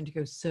 they're not going to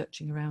go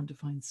searching around to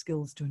find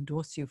skills to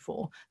endorse you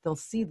for. They'll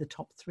see the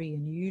top 3,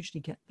 and you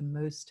usually get the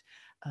most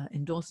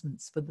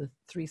endorsements for the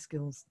 3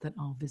 skills that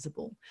are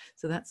visible.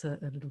 So that's a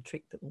little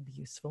trick that will be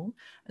useful.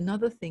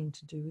 Another thing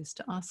to do is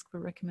to ask for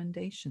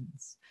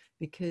recommendations,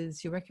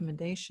 because your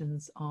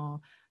recommendations are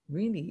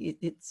really,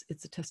 it's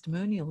a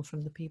testimonial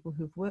from the people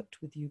who've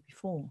worked with you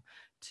before,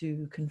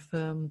 to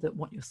confirm that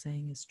what you're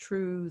saying is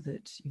true,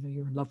 that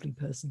you're a lovely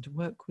person to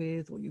work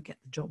with, or you get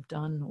the job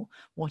done, or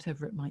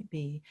whatever it might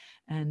be.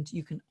 And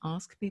you can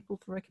ask people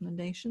for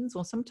recommendations,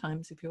 or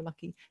sometimes, if you're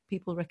lucky,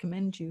 people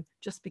recommend you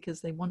just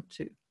because they want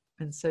to.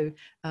 And so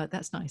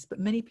that's nice. But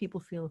many people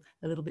feel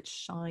a little bit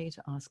shy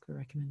to ask for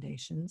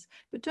recommendations.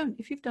 But don't.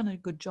 If you've done a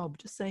good job,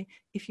 just say,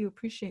 if you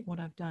appreciate what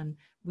I've done,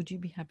 would you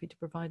be happy to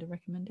provide a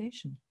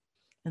recommendation?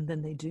 and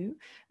then they do,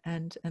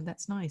 and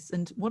that's nice.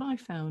 And what I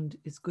found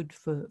is good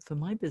for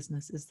my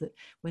business is that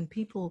when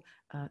people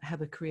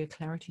have a career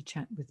clarity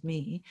chat with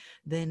me,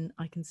 then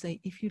I can say,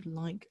 if you'd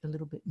like a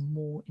little bit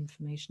more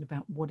information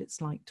about what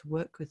it's like to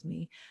work with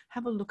me,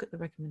 have a look at the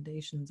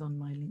recommendations on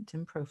my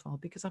LinkedIn profile,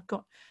 because I've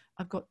got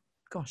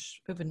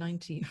gosh, over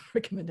 90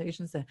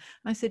 recommendations there.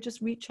 And I said, just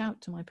reach out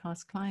to my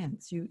past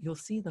clients. You'll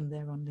see them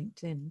there on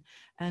LinkedIn,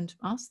 and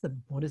ask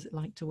them, what is it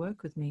like to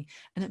work with me?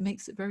 And it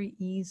makes it very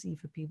easy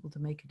for people to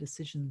make a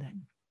decision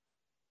then.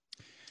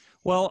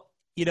 Well,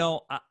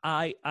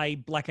 I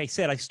like I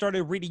said, I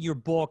started reading your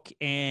book,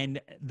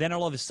 and then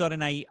all of a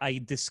sudden I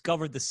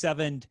discovered the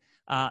seven,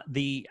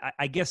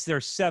 I guess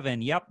there's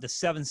seven. Yep. The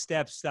 7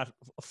 steps that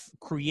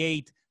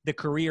create the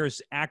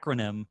careers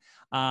acronym.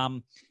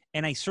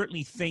 And I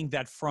certainly think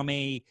that from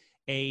if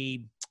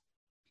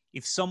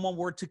someone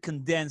were to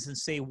condense and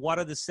say, what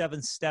are the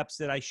 7 steps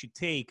that I should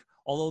take?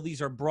 Although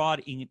these are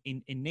broad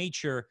in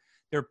nature,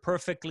 they're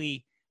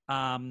perfectly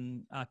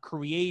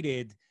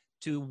created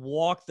to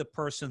walk the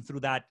person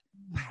through that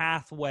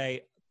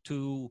pathway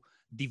to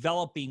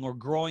developing or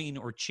growing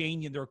or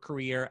changing their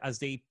career as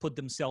they put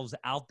themselves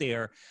out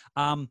there.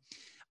 I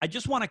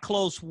just want to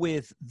close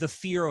with the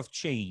fear of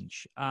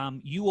change.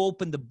 You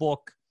opened the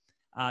book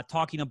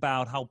talking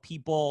about how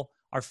people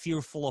are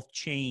fearful of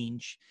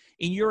change.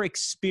 In your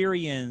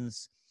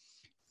experience,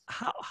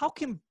 how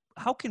can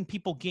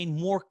people gain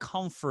more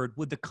comfort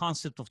with the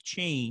concept of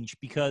change?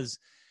 Because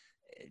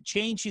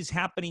change is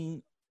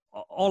happening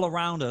all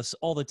around us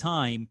all the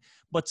time,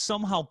 but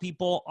somehow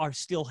people are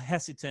still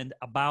hesitant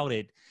about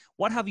it.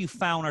 What have you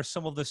found are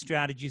some of the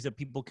strategies that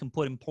people can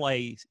put in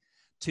place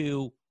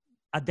to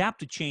adapt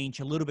to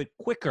change a little bit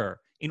quicker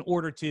in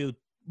order to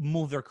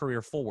move their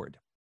career forward?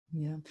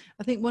 Yeah,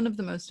 I think one of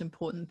the most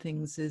important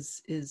things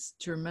is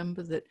to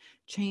remember that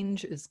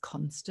change is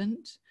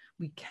constant.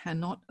 We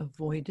cannot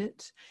avoid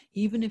it.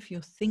 Even if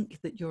you think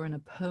that you're in a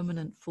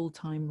permanent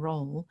full-time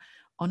role,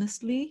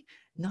 honestly,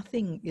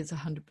 nothing is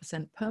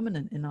 100%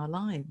 permanent in our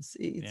lives.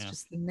 It's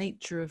just the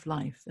nature of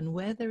life. And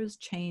where there is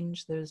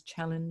change, there is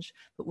challenge.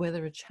 But where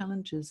there are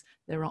challenges,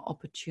 there are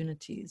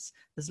opportunities,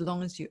 as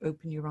long as you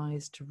open your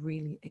eyes to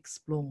really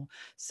explore.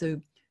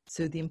 So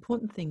the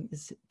important thing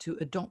is to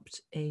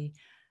adopt a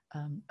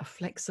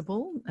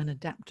flexible and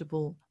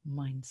adaptable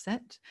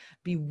mindset,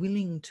 be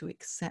willing to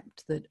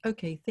accept that,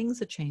 okay,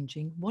 things are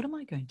changing. What am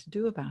I going to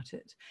do about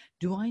it?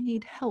 Do I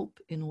need help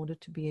in order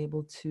to be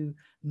able to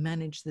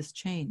manage this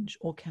change,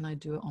 or can I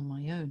do it on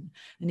my own?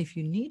 And if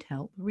you need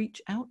help,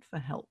 reach out for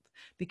help,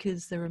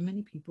 because there are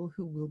many people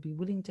who will be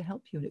willing to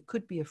help you. And it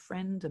could be a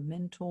friend, a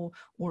mentor,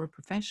 or a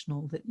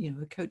professional that,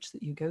 a coach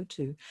that you go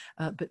to,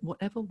 but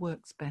whatever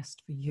works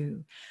best for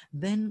you.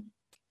 Then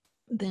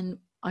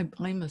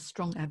I'm a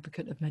strong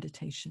advocate of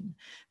meditation,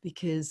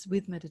 because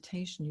with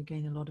meditation, you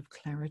gain a lot of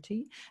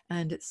clarity,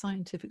 and it's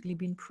scientifically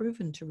been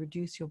proven to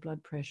reduce your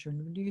blood pressure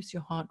and reduce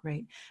your heart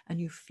rate, and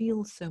you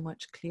feel so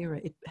much clearer.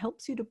 It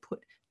helps you to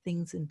put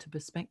things into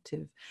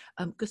perspective.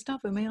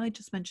 Gustavo, may I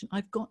just mention,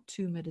 I've got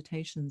 2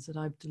 meditations that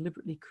I've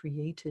deliberately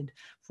created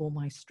for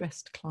my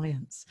stressed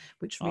clients,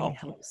 which really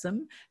helps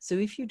them. So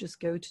if you just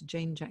go to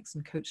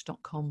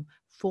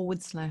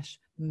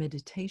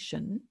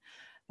janejacksoncoach.com/meditation,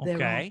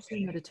 there are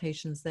 2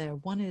 meditations there.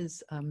 One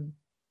is the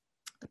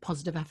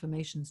positive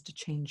affirmations to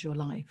change your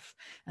life,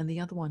 and the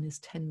other one is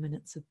 10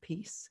 minutes of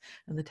peace.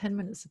 And the 10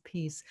 minutes of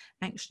peace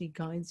actually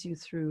guides you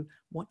through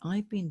what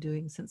I've been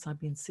doing since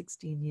I've been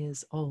 16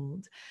 years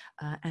old,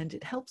 and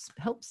it helps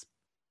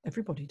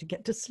everybody to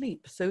get to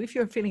sleep. So if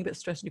you're feeling a bit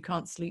stressed, you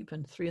can't sleep,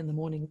 and 3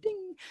 a.m,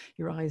 ding,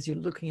 your eyes, you're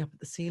looking up at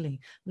the ceiling,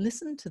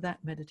 listen to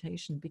that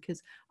meditation,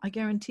 because I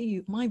guarantee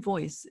you, my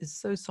voice is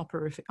so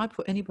soporific, I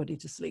put anybody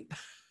to sleep.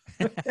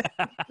 so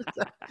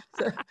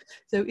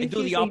if I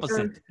do the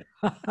opposite.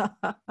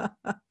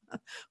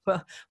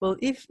 Well,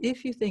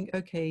 if you think,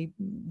 okay,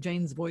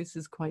 Jane's voice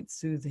is quite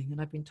soothing, and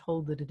I've been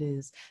told that it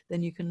is,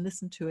 then you can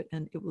listen to it,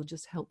 and it will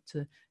just help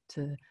to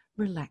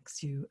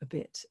relax you a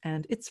bit.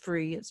 And it's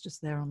free. It's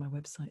just there on my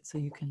website, so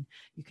you can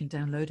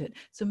download it.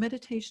 So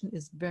meditation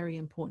is very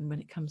important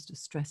when it comes to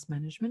stress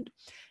management.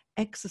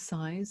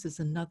 Exercise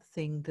is another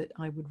thing that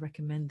I would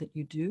recommend that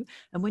you do.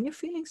 And when you're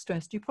feeling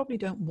stressed, you probably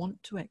don't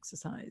want to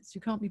exercise.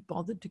 You can't be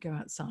bothered to go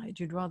outside.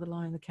 You'd rather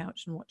lie on the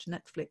couch and watch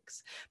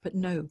Netflix. But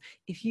no,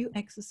 if you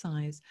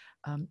exercise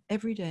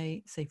every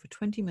day, say for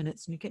 20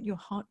 minutes, and you get your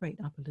heart rate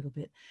up a little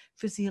bit,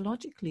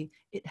 physiologically,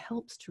 it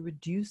helps to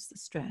reduce the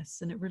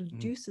stress, and it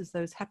reduces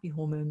those happy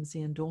hormones, the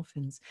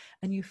endorphins,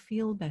 and you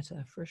feel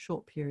better for a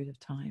short period of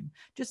time.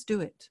 Just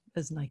do it,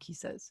 as Nike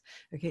says.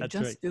 Okay, That's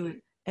just right. do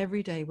it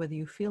every day, whether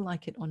you feel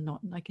like it or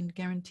not. And I can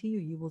guarantee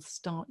you will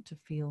start to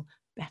feel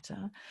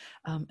better.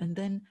 And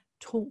then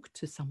talk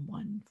to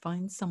someone,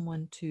 find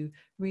someone to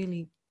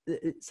really,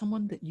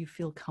 someone that you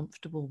feel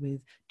comfortable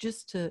with,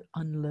 just to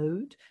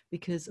unload,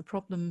 because a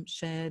problem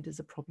shared is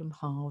a problem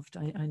halved.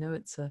 I know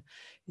it's a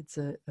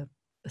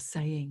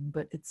saying,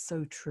 but it's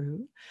so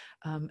true.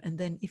 And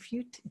then if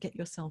you get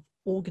yourself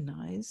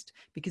organized,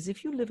 because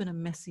if you live in a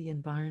messy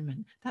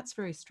environment, that's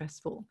very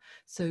stressful.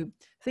 So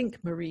think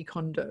Marie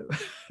Kondo.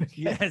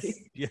 Yes,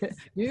 yes.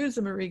 Use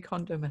a Marie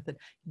Kondo method.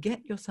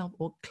 Get yourself,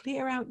 or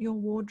clear out your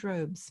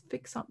wardrobes,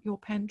 fix up your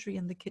pantry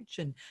and the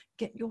kitchen,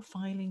 get your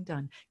filing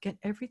done, get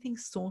everything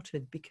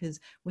sorted, because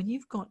when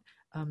you've got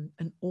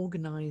an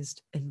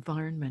organized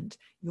environment,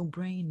 your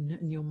brain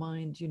and your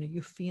mind,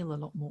 you feel a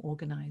lot more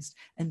organized,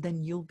 and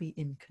then you'll be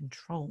in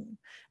control.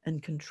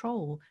 And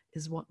control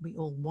is what we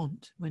all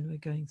want when we're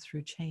going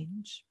through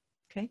change.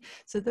 Okay,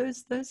 so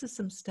those are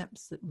some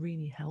steps that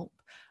really help.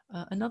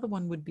 Another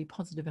one would be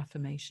positive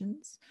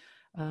affirmations.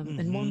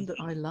 And one that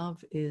I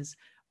love is,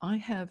 I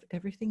have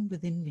everything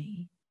within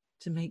me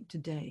to make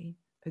today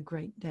a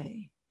great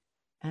day.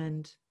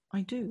 And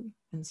I do.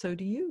 And so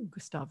do you,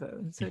 Gustavo.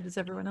 And so does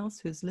everyone else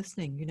who's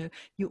listening.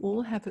 You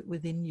all have it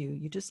within you.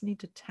 You just need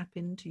to tap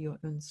into your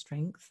own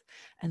strength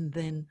and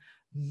then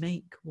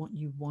make what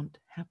you want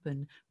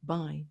happen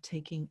by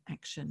taking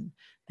action.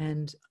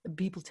 And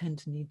people tend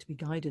to need to be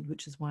guided,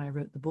 which is why I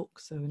wrote the book.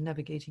 So in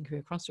Navigating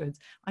Career Crossroads,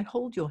 I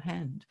hold your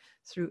hand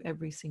through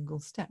every single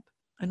step.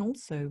 And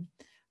also,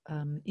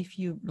 if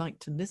you like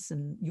to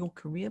listen, Your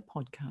Career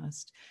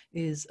Podcast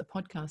is a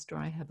podcast where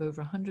I have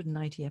over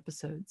 190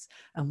 episodes,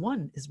 and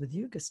one is with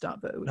you,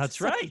 Gustavo. That's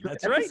right.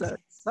 That's right.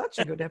 Such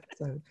a good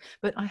episode.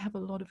 But I have a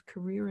lot of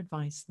career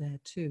advice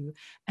there too,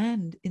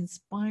 and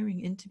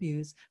inspiring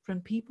interviews from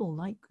people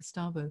like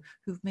Gustavo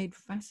who've made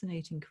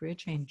fascinating career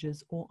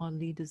changes or are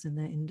leaders in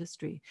their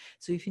industry.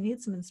 So if you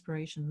need some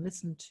inspiration,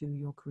 listen to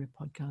Your Career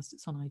Podcast.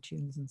 It's on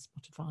iTunes and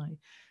Spotify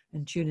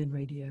and TuneIn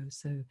Radio.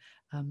 So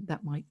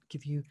that might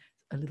give you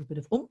a little bit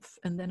of oomph.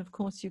 And then, of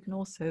course, you can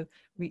also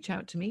reach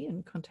out to me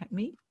and contact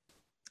me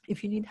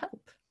if you need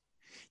help.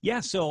 Yeah.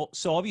 So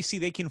obviously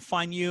they can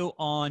find you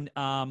on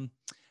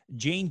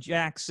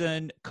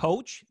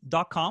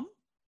janejacksoncoach.com,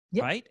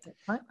 Yep, right?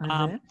 Right.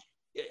 I'm there.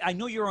 I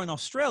know you're in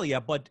Australia,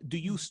 but do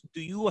you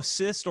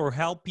assist or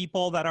help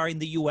people that are in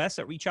the US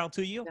that reach out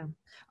to you? Yeah.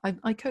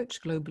 I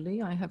coach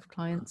globally. I have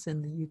clients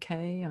in the UK.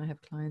 I have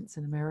clients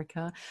in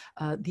America.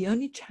 The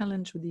only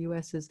challenge with the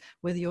US is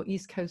whether you're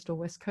East Coast or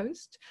West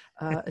Coast.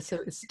 So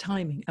it's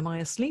timing. Am I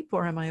asleep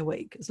or am I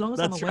awake? As long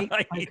as I'm awake,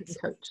 right. I can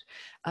coach.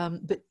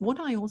 But what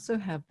I also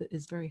have that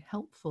is very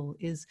helpful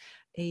is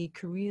a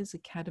Careers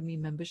Academy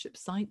membership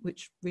site,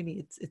 which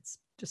really it's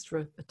just for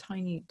a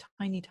tiny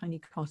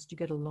cost. You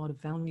get a lot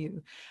of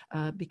value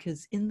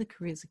because in the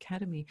Careers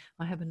Academy,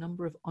 I have a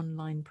number of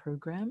online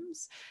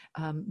programs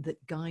that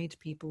guide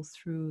people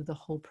through the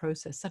whole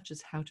process, such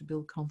as how to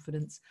build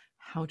confidence,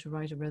 how to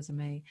write a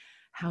resume,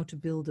 how to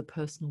build a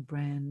personal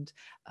brand,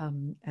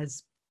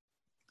 as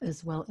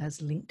well as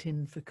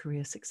LinkedIn for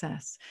career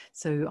success.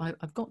 So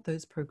I've got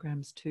those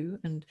programs too.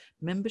 And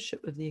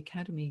membership of the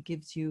Academy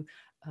gives you,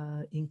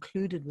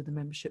 included with the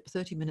membership,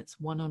 30 minutes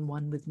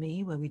one-on-one with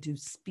me, where we do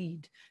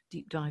speed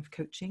deep dive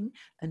coaching.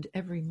 And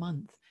every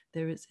month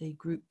there is a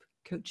group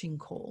coaching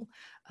call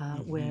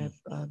where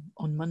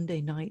on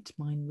Monday night,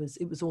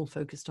 it was all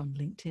focused on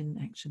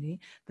LinkedIn actually.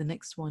 The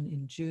next one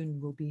in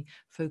June will be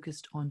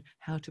focused on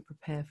how to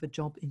prepare for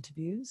job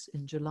interviews.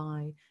 In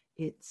July,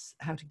 it's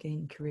how to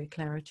gain career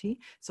clarity.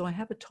 So I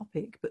have a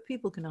topic, but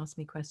people can ask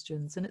me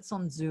questions, and it's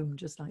on Zoom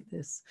just like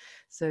this.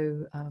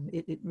 So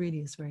it really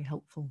is very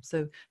helpful.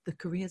 So the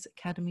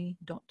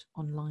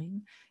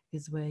careersacademy.online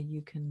is where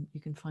you can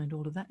find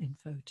all of that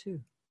info too.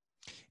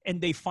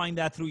 And they find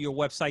that through your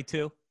website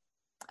too?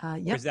 Or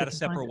is that a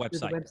separate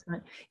website?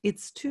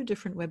 It's two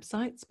different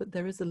websites, but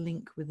there is a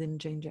link within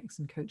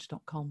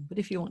janejacksoncoach.com. But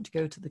if you want to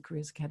go to the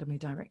Careers Academy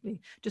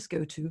directly, just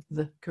go to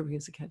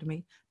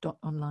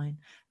thecareersacademy.online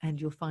and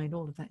you'll find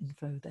all of that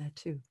info there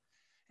too.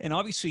 And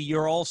obviously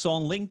you're also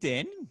on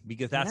LinkedIn,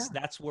 because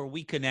that's where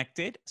we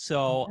connected.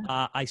 So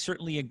I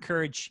certainly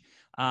encourage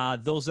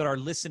those that are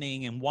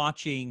listening and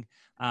watching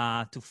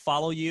to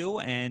follow you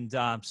and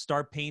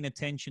start paying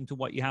attention to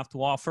what you have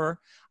to offer.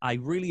 I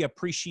really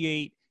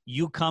appreciate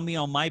you coming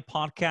on my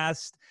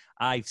podcast.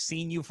 I've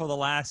seen you for the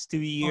last 2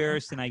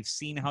 years, and I've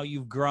seen how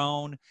you've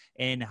grown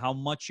and how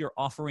much you're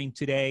offering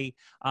today.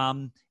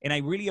 And I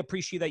really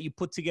appreciate that you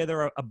put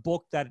together a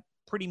book that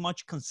pretty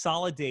much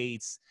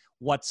consolidates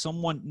what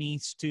someone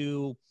needs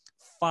to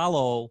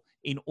follow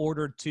in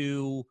order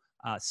to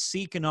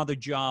seek another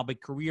job, a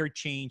career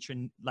change,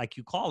 and like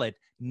you call it,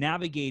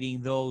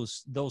 navigating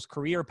those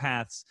career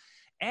paths.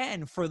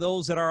 And for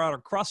those that are at a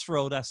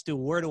crossroad as to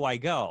where do I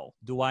go?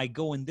 Do I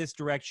go in this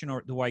direction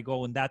or do I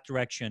go in that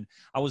direction?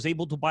 I was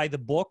able to buy the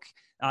book.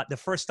 The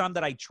first time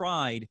that I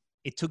tried,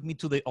 it took me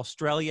to the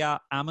Australia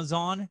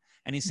Amazon,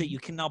 and it said you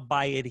cannot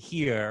buy it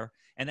here.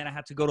 And then I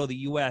had to go to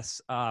the US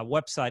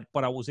website,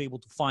 but I was able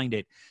to find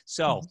it.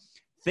 So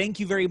thank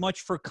you very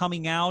much for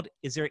coming out.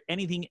 Is there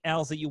anything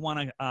else that you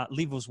want to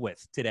leave us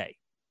with today?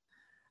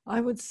 I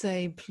would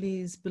say,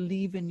 please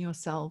believe in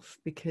yourself,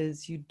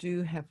 because you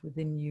do have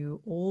within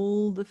you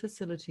all the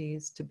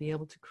facilities to be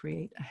able to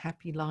create a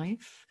happy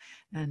life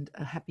and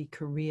a happy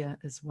career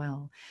as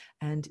well.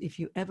 And if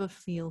you ever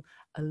feel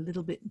a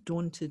little bit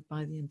daunted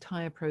by the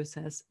entire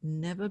process,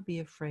 never be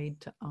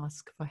afraid to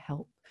ask for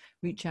help.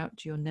 Reach out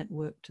to your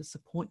network to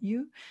support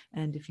you.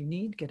 And if you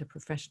need, get a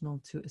professional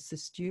to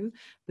assist you.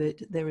 But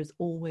there is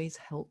always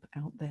help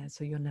out there,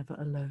 so you're never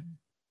alone.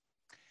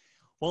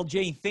 Well,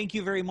 Jane, thank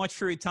you very much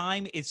for your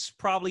time. It's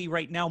probably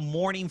right now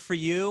morning for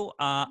you.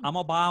 I'm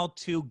about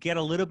to get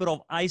a little bit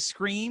of ice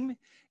cream,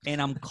 and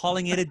I'm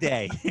calling it a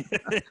day.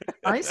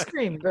 Ice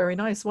cream, very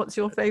nice. What's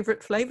your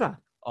favorite flavor?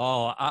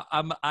 Oh,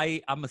 I'm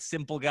a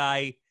simple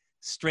guy,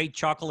 straight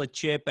chocolate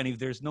chip, and if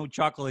there's no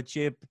chocolate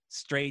chip,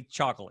 straight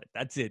chocolate.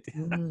 That's it.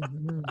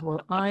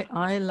 Well,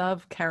 I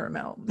love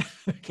caramel.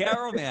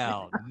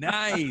 Caramel,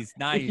 nice,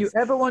 If you nice.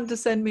 ever want to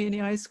send me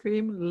any ice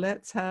cream,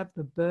 let's have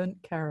the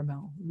burnt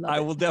caramel. Love I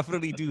it. will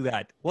definitely do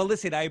that. Well,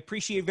 listen, I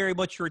appreciate very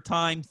much your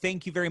time.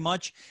 Thank you very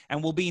much,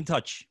 and we'll be in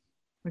touch.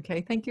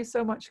 Okay, thank you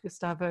so much,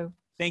 Gustavo.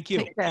 Thank you.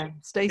 Take care.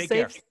 Stay Take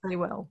safe. care. Stay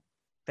well.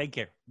 Take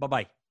care.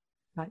 Bye-bye.